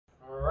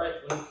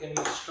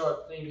then you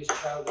start playing this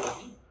childish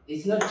game.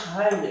 It's not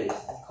childish,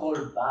 it's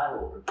called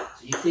battle.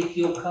 So you take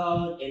your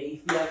card, and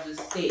if you have to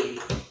stay,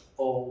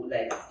 or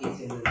like it's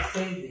in the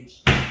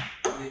sandwich,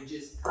 you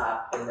just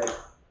tap and like.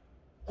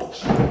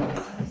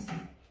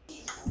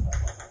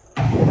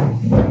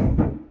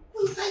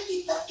 We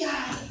fighting that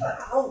guy!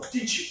 Oh,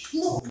 did you?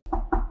 No!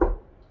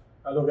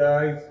 Hello,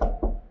 guys.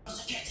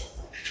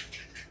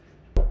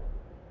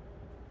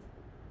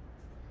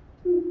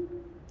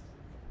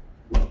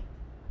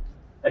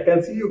 I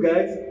can see you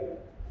guys.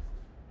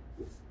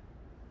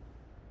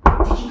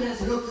 Did you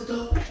guys lock the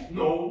door?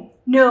 No.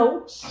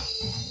 No.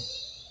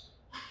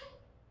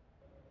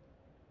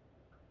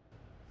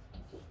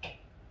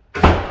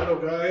 Hello,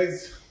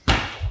 guys.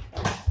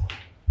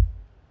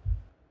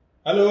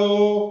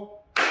 Hello.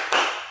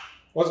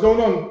 What's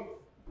going on?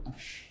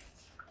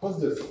 What's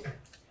this?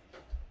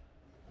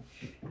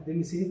 Let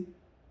me see.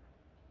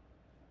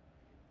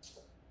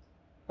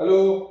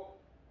 Hello.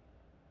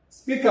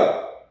 Speak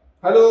up.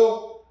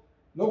 Hello.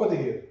 Nobody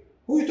here.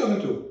 Who are you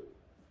talking to?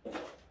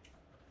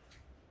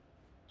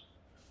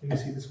 Let me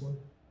see this one.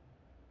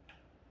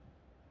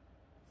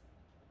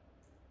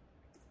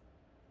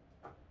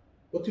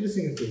 What are you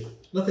listening to?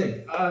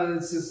 Nothing.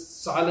 It's a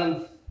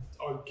silent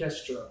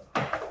orchestra.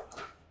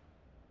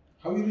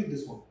 How you read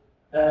this one?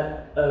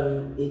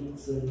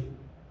 It's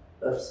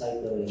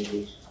upside down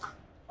English.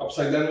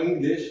 Upside down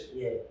English?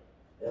 Yeah.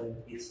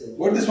 It's a.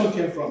 Where this one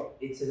came from?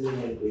 It's a new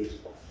language.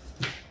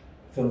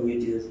 From New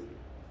Jersey.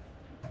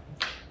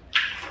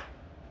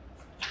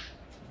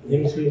 Let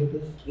me see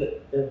this.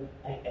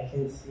 I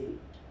can see.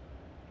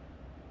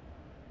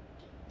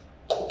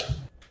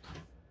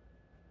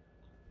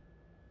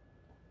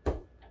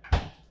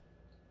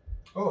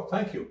 Oh,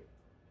 thank you.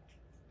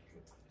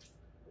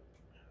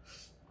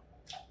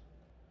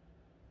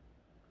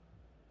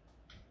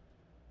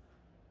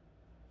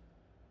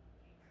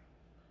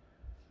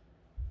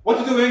 What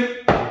are you doing?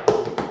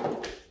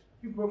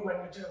 You broke my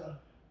Nutella.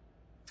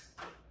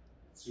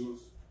 It's yours.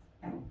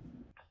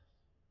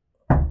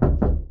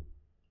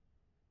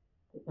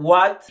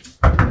 What?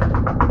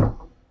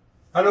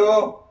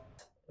 Hello?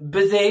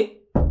 Busy?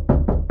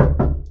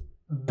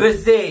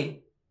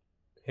 Busy?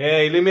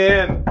 Hey, let me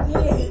in.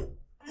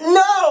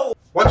 No!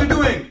 What are you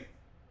doing?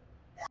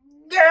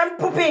 I'm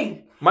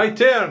pooping! My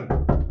turn.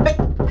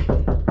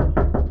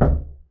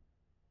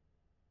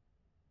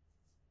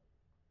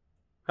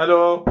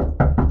 Hello?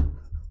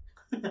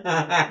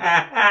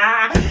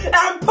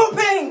 I'm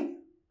pooping!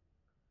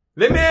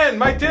 Let me in,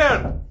 my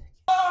turn.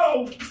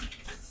 Oh!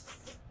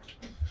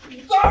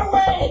 Go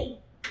away!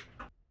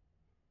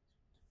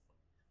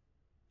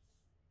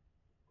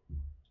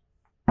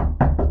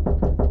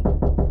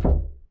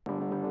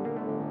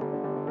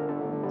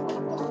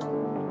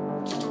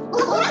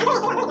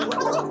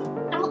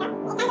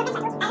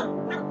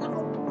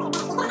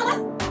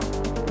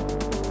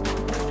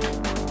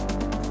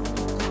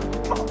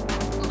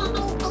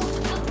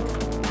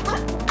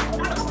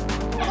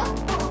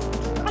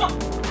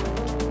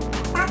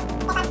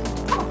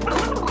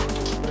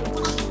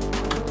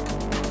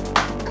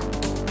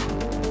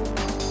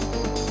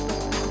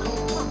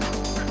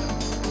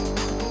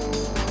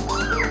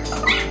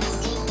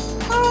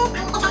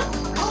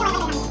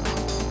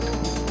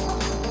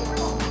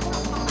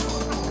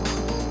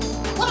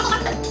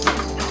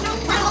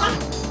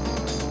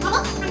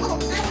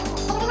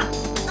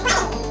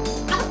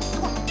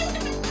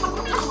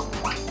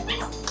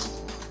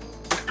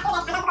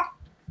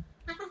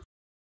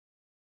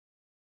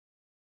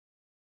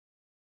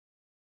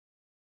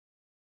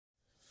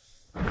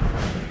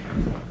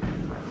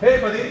 Hey,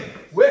 buddy,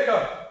 wake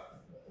up.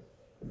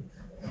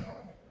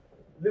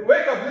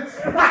 Wake up, let's...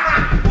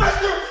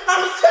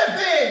 I'm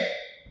sleeping!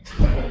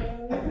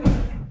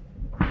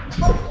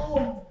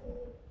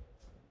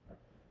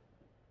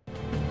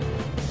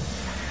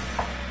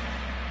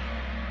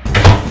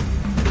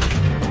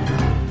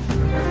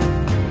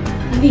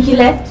 You think he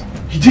left?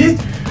 He did?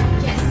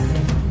 Yes.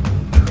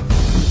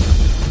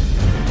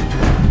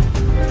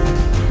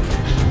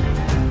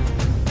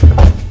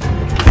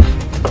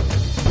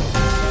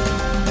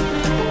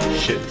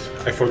 Shit,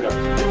 I forgot.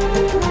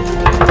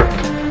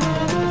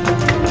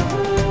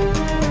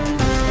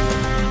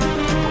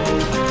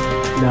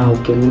 Now,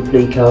 can we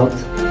play cards?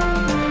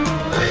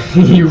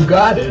 You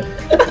got it.